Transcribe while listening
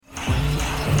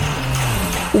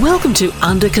Welcome to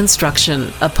Under Construction,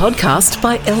 a podcast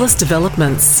by Ellis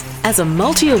Developments. As a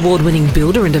multi-award-winning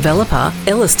builder and developer,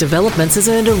 Ellis Developments has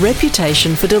earned a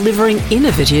reputation for delivering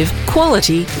innovative,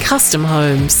 quality, custom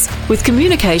homes. With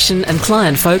communication and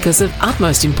client focus of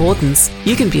utmost importance,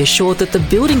 you can be assured that the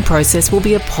building process will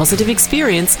be a positive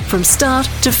experience from start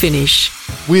to finish.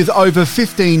 With over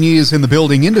 15 years in the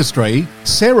building industry,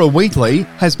 Sarah Wheatley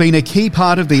has been a key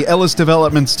part of the Ellis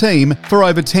Developments team for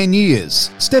over 10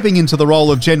 years, stepping into the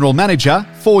role of General Manager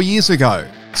 4 years ago.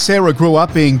 Sarah grew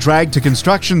up being dragged to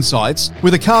construction sites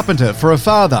with a carpenter for a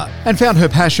father and found her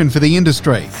passion for the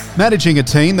industry. Managing a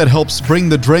team that helps bring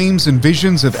the dreams and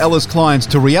visions of Ellis clients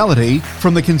to reality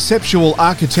from the conceptual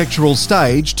architectural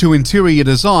stage to interior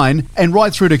design and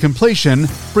right through to completion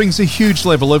brings a huge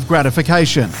level of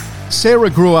gratification. Sarah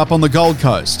grew up on the Gold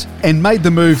Coast and made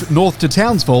the move north to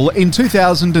Townsville in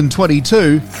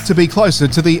 2022 to be closer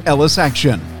to the Ellis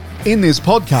action. In this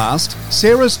podcast,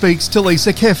 Sarah speaks to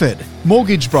Lisa Kefford,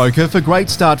 mortgage broker for Great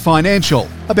Start Financial,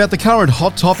 about the current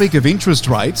hot topic of interest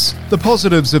rates, the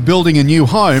positives of building a new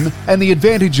home, and the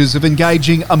advantages of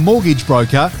engaging a mortgage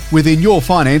broker within your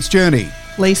finance journey.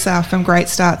 Lisa from Great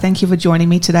Start, thank you for joining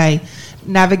me today.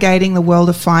 Navigating the world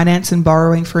of finance and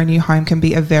borrowing for a new home can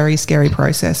be a very scary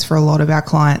process for a lot of our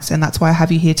clients, and that's why I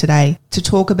have you here today to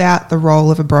talk about the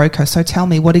role of a broker. So tell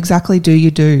me, what exactly do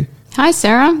you do? Hi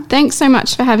Sarah, thanks so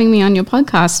much for having me on your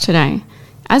podcast today.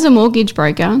 As a mortgage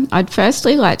broker, I'd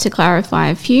firstly like to clarify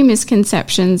a few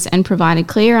misconceptions and provide a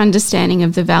clear understanding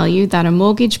of the value that a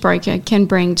mortgage broker can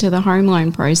bring to the home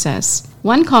loan process.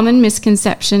 One common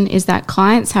misconception is that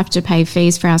clients have to pay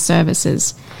fees for our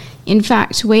services. In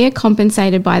fact, we are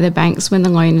compensated by the banks when the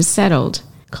loan is settled.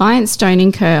 Clients don't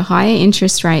incur higher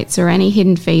interest rates or any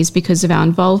hidden fees because of our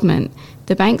involvement.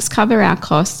 The banks cover our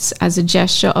costs as a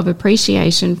gesture of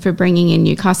appreciation for bringing in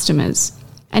new customers.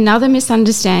 Another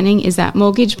misunderstanding is that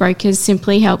mortgage brokers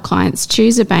simply help clients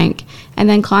choose a bank and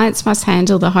then clients must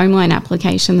handle the home loan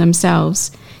application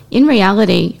themselves. In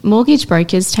reality, mortgage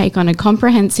brokers take on a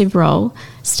comprehensive role,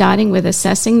 starting with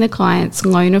assessing the client's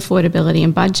loan affordability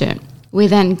and budget. We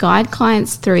then guide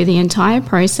clients through the entire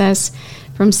process,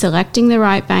 from selecting the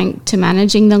right bank to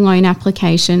managing the loan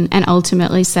application and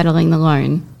ultimately settling the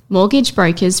loan. Mortgage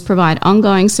brokers provide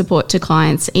ongoing support to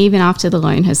clients even after the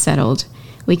loan has settled.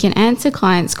 We can answer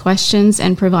clients' questions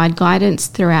and provide guidance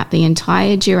throughout the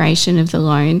entire duration of the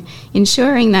loan,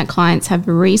 ensuring that clients have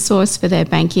a resource for their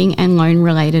banking and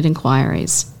loan-related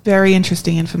inquiries. Very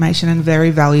interesting information and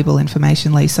very valuable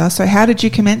information, Lisa. So how did you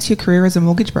commence your career as a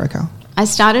mortgage broker? I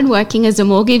started working as a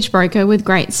mortgage broker with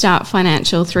Great Start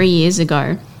Financial 3 years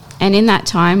ago, and in that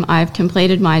time I've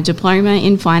completed my diploma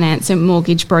in finance and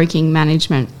mortgage broking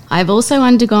management. I've also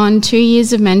undergone 2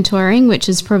 years of mentoring, which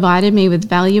has provided me with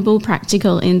valuable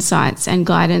practical insights and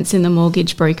guidance in the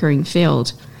mortgage brokering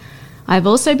field. I've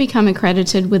also become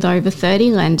accredited with over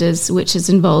 30 lenders, which has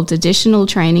involved additional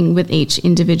training with each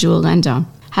individual lender.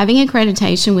 Having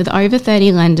accreditation with over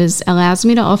 30 lenders allows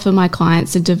me to offer my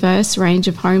clients a diverse range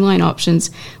of home loan options,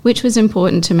 which was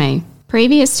important to me.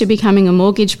 Previous to becoming a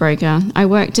mortgage broker, I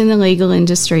worked in the legal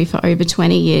industry for over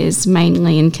 20 years,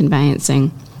 mainly in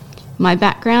conveyancing. My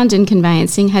background in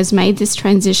conveyancing has made this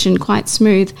transition quite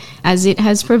smooth, as it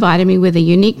has provided me with a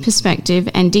unique perspective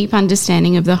and deep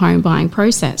understanding of the home buying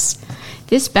process.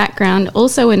 This background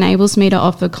also enables me to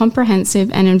offer comprehensive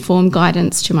and informed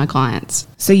guidance to my clients.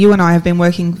 So you and I have been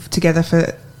working together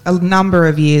for a number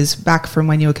of years back from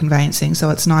when you were conveyancing, so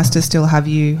it's nice to still have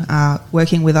you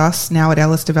working with us now at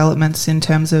Ellis Developments in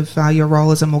terms of your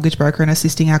role as a mortgage broker and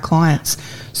assisting our clients.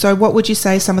 So what would you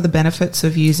say some of the benefits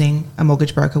of using a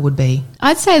mortgage broker would be?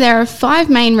 I'd say there are 5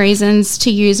 main reasons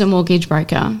to use a mortgage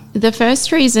broker. The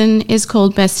first reason is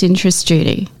called best interest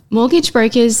duty. Mortgage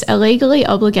brokers are legally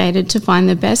obligated to find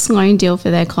the best loan deal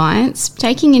for their clients,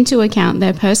 taking into account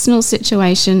their personal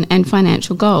situation and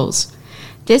financial goals.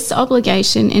 This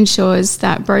obligation ensures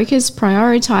that brokers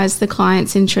prioritise the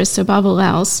client's interests above all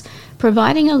else,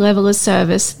 providing a level of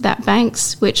service that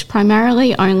banks, which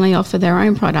primarily only offer their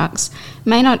own products,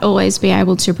 may not always be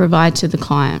able to provide to the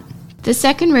client. The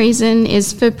second reason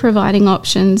is for providing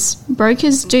options.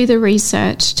 Brokers do the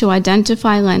research to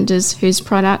identify lenders whose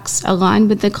products align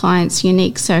with the client's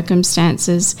unique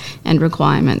circumstances and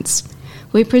requirements.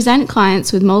 We present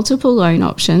clients with multiple loan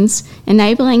options,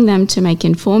 enabling them to make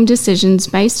informed decisions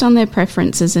based on their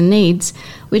preferences and needs,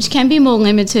 which can be more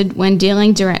limited when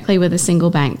dealing directly with a single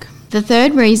bank. The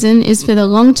third reason is for the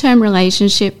long-term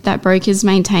relationship that brokers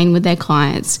maintain with their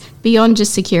clients, beyond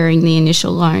just securing the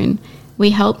initial loan. We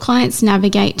help clients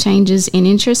navigate changes in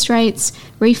interest rates,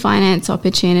 refinance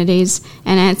opportunities,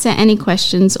 and answer any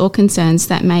questions or concerns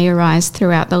that may arise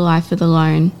throughout the life of the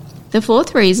loan. The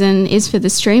fourth reason is for the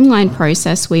streamlined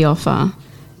process we offer.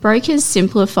 Brokers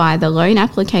simplify the loan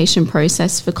application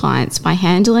process for clients by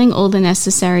handling all the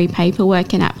necessary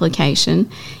paperwork and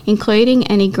application, including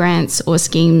any grants or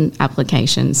scheme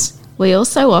applications. We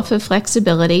also offer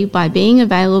flexibility by being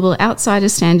available outside of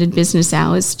standard business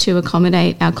hours to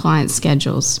accommodate our clients'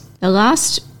 schedules. The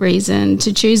last reason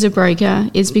to choose a broker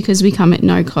is because we come at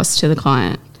no cost to the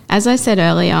client. As I said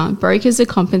earlier, brokers are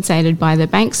compensated by the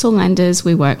banks or lenders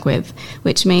we work with,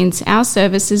 which means our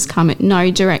services come at no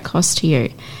direct cost to you.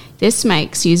 This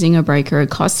makes using a broker a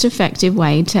cost-effective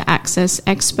way to access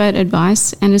expert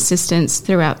advice and assistance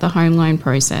throughout the home loan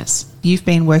process. You've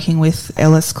been working with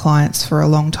Ellis clients for a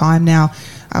long time now.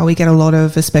 We get a lot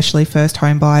of, especially first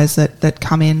home buyers that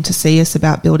come in to see us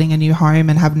about building a new home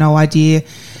and have no idea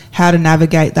how to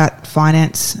navigate that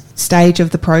finance stage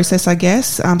of the process, I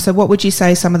guess. So what would you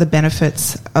say some of the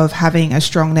benefits of having a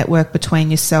strong network between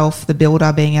yourself, the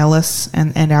builder being Ellis,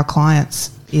 and our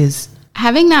clients is?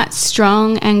 Having that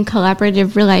strong and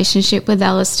collaborative relationship with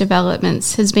Ellis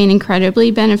Developments has been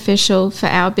incredibly beneficial for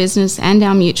our business and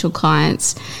our mutual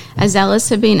clients, as Ellis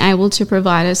have been able to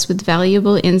provide us with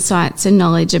valuable insights and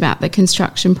knowledge about the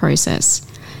construction process.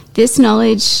 This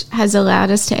knowledge has allowed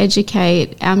us to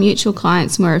educate our mutual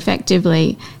clients more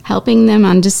effectively, helping them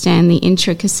understand the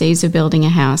intricacies of building a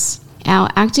house. Our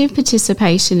active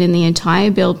participation in the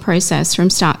entire build process from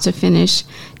start to finish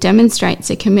demonstrates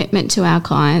a commitment to our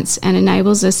clients and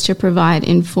enables us to provide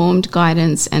informed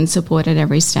guidance and support at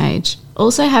every stage.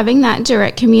 Also, having that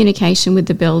direct communication with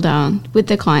the builder, with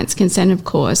the client's consent of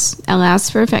course,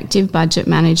 allows for effective budget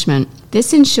management.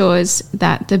 This ensures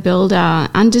that the builder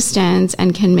understands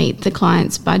and can meet the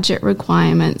client's budget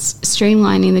requirements,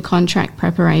 streamlining the contract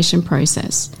preparation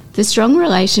process. The strong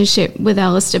relationship with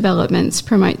Ellis Developments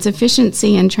promotes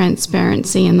efficiency and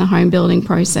transparency in the home building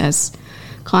process.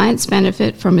 Clients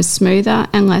benefit from a smoother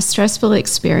and less stressful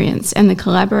experience, and the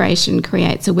collaboration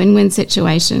creates a win-win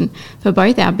situation for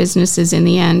both our businesses in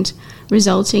the end,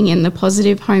 resulting in the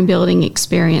positive home building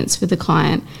experience for the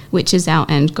client, which is our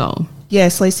end goal.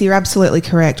 Yes, Lisa, you're absolutely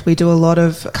correct. We do a lot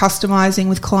of customising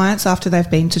with clients after they've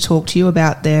been to talk to you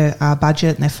about their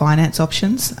budget and their finance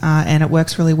options, and it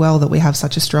works really well that we have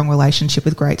such a strong relationship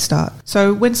with Great Start.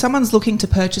 So when someone's looking to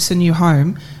purchase a new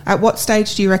home, at what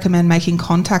stage do you recommend making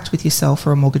contact with yourself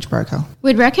or a mortgage broker?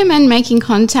 We'd recommend making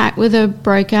contact with a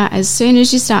broker as soon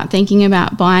as you start thinking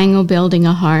about buying or building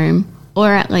a home,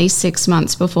 or at least 6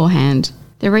 months beforehand.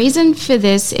 The reason for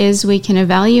this is we can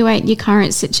evaluate your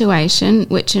current situation,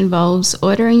 which involves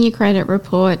ordering your credit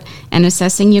report and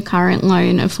assessing your current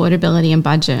loan affordability and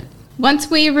budget.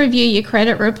 Once we review your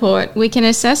credit report, we can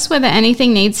assess whether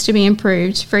anything needs to be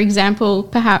improved, for example,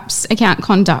 perhaps account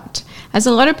conduct, as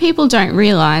a lot of people don't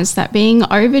realise that being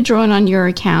overdrawn on your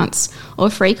accounts or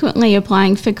frequently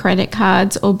applying for credit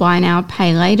cards or buy now,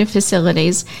 pay later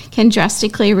facilities can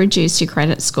drastically reduce your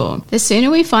credit score. The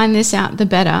sooner we find this out, the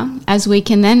better, as we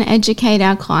can then educate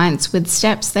our clients with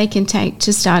steps they can take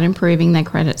to start improving their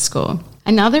credit score.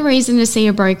 Another reason to see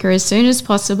a broker as soon as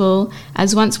possible,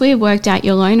 as once we have worked out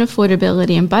your loan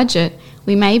affordability and budget,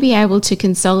 we may be able to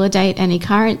consolidate any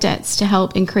current debts to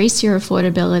help increase your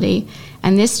affordability,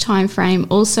 and this time frame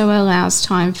also allows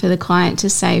time for the client to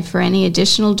save for any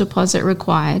additional deposit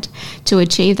required to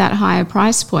achieve that higher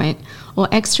price point, or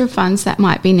extra funds that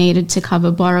might be needed to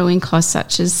cover borrowing costs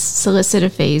such as solicitor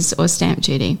fees or stamp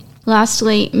duty.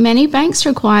 Lastly, many banks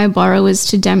require borrowers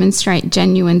to demonstrate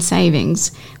genuine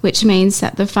savings, which means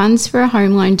that the funds for a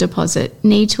home loan deposit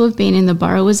need to have been in the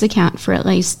borrower's account for at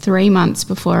least 3 months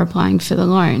before applying for the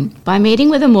loan. By meeting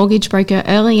with a mortgage broker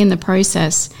early in the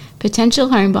process, potential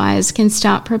home buyers can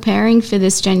start preparing for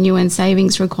this genuine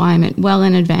savings requirement well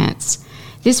in advance.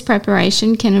 This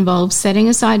preparation can involve setting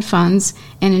aside funds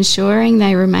and ensuring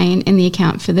they remain in the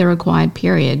account for the required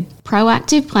period.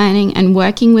 Proactive planning and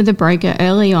working with a broker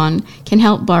early on can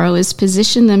help borrowers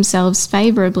position themselves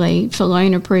favourably for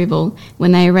loan approval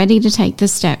when they are ready to take the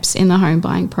steps in the home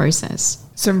buying process.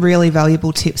 Some really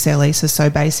valuable tips there, Lisa. So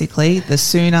basically, the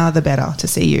sooner the better to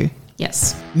see you.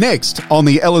 Yes. Next, on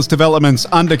the Ellis Developments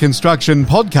Under Construction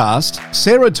podcast,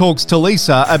 Sarah talks to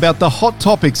Lisa about the hot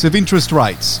topics of interest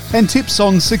rates and tips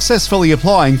on successfully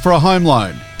applying for a home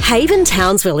loan. Haven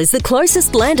Townsville is the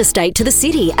closest land estate to the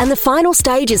city, and the final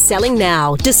stage is selling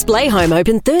now. Display home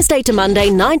open Thursday to Monday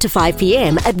 9 to 5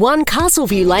 p.m. at 1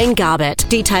 Castleview Lane, Garbett.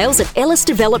 Details at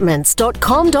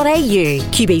ellisdevelopments.com.au.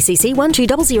 QBCC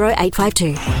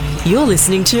 1200852. You're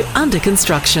listening to Under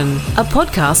Construction, a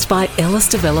podcast by Ellis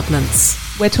Developments.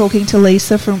 We're talking to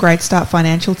Lisa from Great Start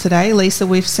Financial today. Lisa,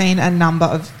 we've seen a number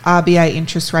of RBA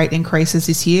interest rate increases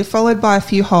this year, followed by a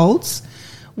few holds.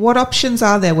 What options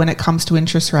are there when it comes to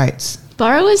interest rates?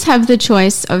 Borrowers have the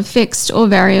choice of fixed or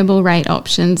variable rate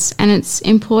options, and it's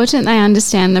important they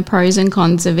understand the pros and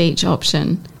cons of each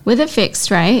option. With a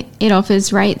fixed rate, it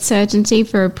offers rate certainty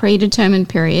for a predetermined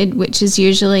period, which is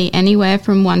usually anywhere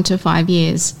from 1 to 5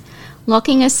 years.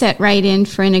 Locking a set rate in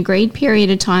for an agreed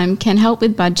period of time can help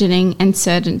with budgeting and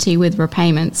certainty with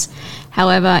repayments.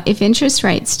 However, if interest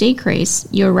rates decrease,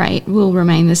 your rate will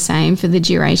remain the same for the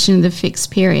duration of the fixed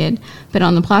period, but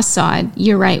on the plus side,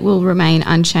 your rate will remain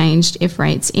unchanged if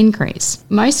rates increase.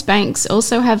 Most banks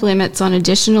also have limits on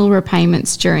additional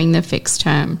repayments during the fixed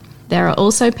term. There are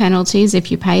also penalties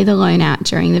if you pay the loan out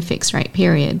during the fixed rate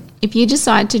period. If you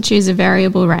decide to choose a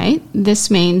variable rate,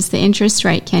 this means the interest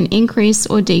rate can increase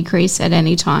or decrease at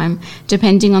any time,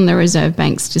 depending on the Reserve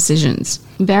Bank's decisions.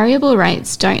 Variable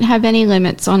rates don't have any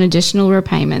limits on additional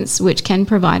repayments, which can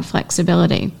provide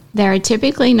flexibility. There are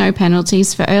typically no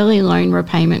penalties for early loan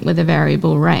repayment with a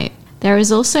variable rate. There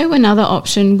is also another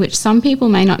option which some people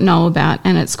may not know about,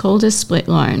 and it's called a split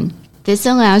loan. This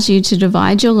allows you to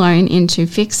divide your loan into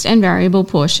fixed and variable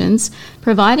portions,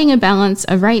 providing a balance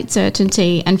of rate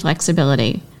certainty and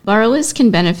flexibility. Borrowers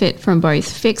can benefit from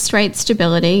both fixed rate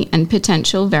stability and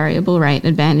potential variable rate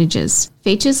advantages.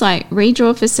 Features like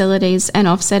redraw facilities and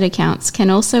offset accounts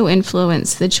can also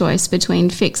influence the choice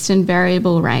between fixed and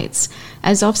variable rates,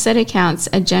 as offset accounts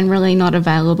are generally not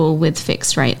available with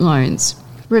fixed rate loans.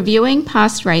 Reviewing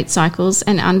past rate cycles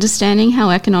and understanding how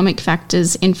economic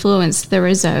factors influence the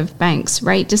Reserve Bank's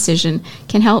rate decision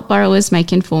can help borrowers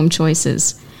make informed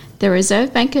choices. The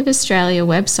Reserve Bank of Australia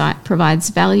website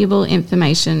provides valuable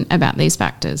information about these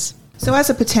factors. So as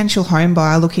a potential home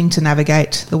buyer looking to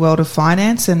navigate the world of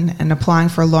finance and applying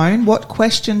for a loan, what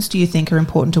questions do you think are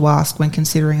important to ask when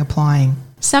considering applying?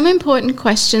 Some important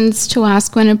questions to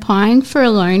ask when applying for a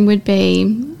loan would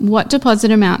be, what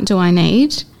deposit amount do I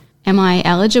need? Am I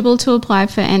eligible to apply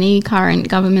for any current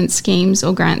government schemes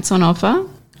or grants on offer?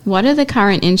 What are the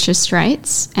current interest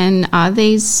rates? And are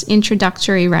these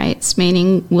introductory rates,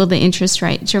 meaning will the interest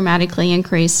rate dramatically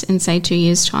increase in, say, 2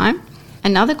 years' time?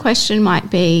 Another question might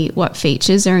be what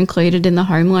features are included in the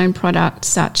home loan product,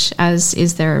 such as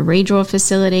is there a redraw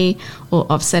facility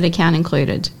or offset account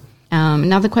included?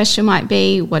 Another question might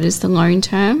be what is the loan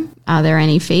term? Are there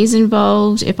any fees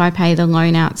involved if I pay the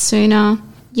loan out sooner?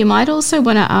 You might also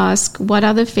want to ask what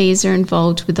other fees are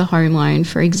involved with the home loan.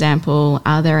 For example,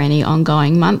 are there any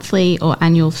ongoing monthly or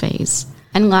annual fees?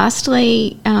 And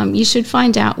lastly, you should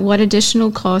find out what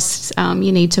additional costs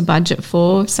you need to budget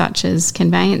for, such as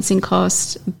conveyancing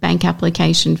costs, bank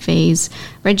application fees,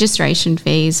 registration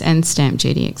fees, and stamp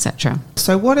duty, etc.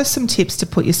 So what are some tips to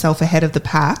put yourself ahead of the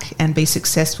pack and be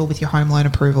successful with your home loan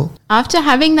approval? After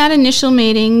having that initial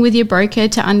meeting with your broker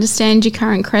to understand your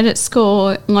current credit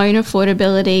score, loan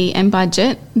affordability, and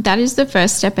budget, that is the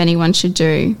first step anyone should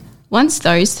do. Once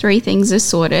those three things are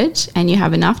sorted and you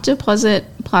have enough deposit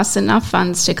plus enough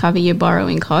funds to cover your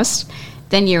borrowing cost,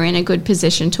 then you're in a good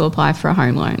position to apply for a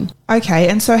home loan. Okay,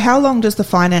 and so how long does the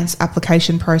finance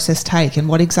application process take and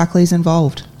what exactly is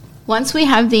involved? Once we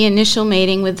have the initial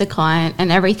meeting with the client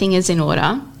and everything is in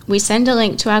order, we send a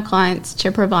link to our clients to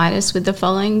provide us with the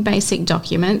following basic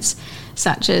documents,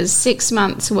 such as 6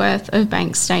 months worth of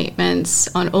bank statements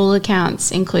on all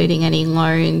accounts, including any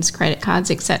loans, credit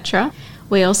cards, etc.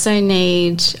 We also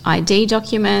need ID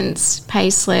documents,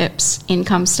 pay slips,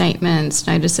 income statements,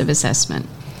 notice of assessment.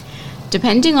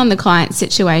 Depending on the client's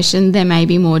situation, there may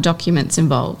be more documents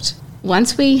involved.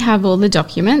 Once we have all the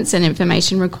documents and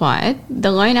information required,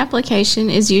 the loan application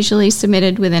is usually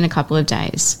submitted within a couple of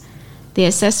days. The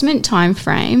assessment time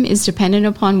frame is dependent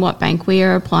upon what bank we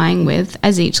are applying with,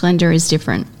 as each lender is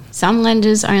different. Some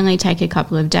lenders only take a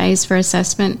couple of days for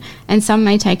assessment, and some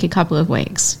may take a couple of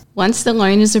weeks. Once the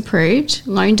loan is approved,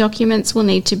 loan documents will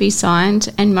need to be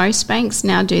signed, and most banks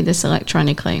now do this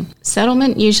electronically.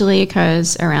 Settlement usually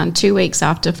occurs around 2 weeks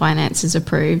after finance is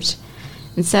approved,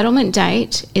 and settlement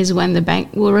date is when the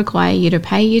bank will require you to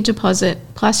pay your deposit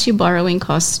plus your borrowing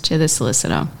costs to the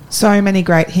solicitor. So many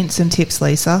great hints and tips,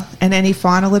 Lisa. And any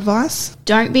final advice?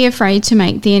 Don't be afraid to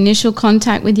make the initial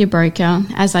contact with your broker,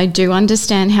 as I do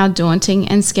understand how daunting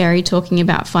and scary talking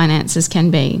about finances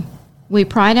can be. We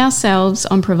pride ourselves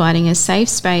on providing a safe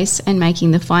space and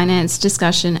making the finance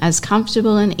discussion as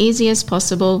comfortable and easy as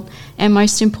possible, and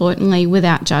most importantly,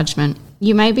 without judgment.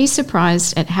 You may be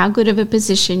surprised at how good of a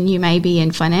position you may be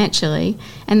in financially,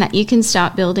 and that you can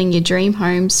start building your dream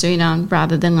home sooner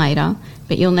rather than later,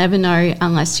 but you'll never know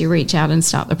unless you reach out and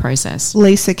start the process.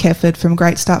 Lisa Kefford from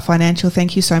Great Start Financial,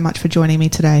 thank you so much for joining me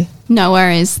today. No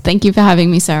worries. Thank you for having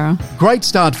me, Sarah. Great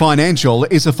Start Financial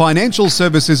is a financial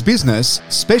services business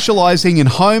specialising in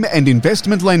home and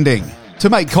investment lending. To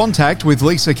make contact with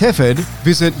Lisa Kefford,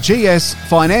 visit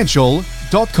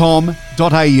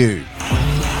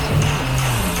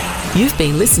gsfinancial.com.au. You've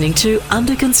been listening to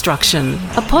Under Construction,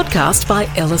 a podcast by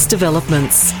Ellis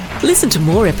Developments. Listen to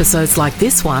more episodes like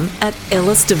this one at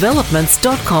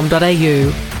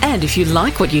ellisdevelopments.com.au. And if you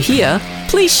like what you hear,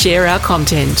 please share our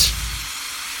content.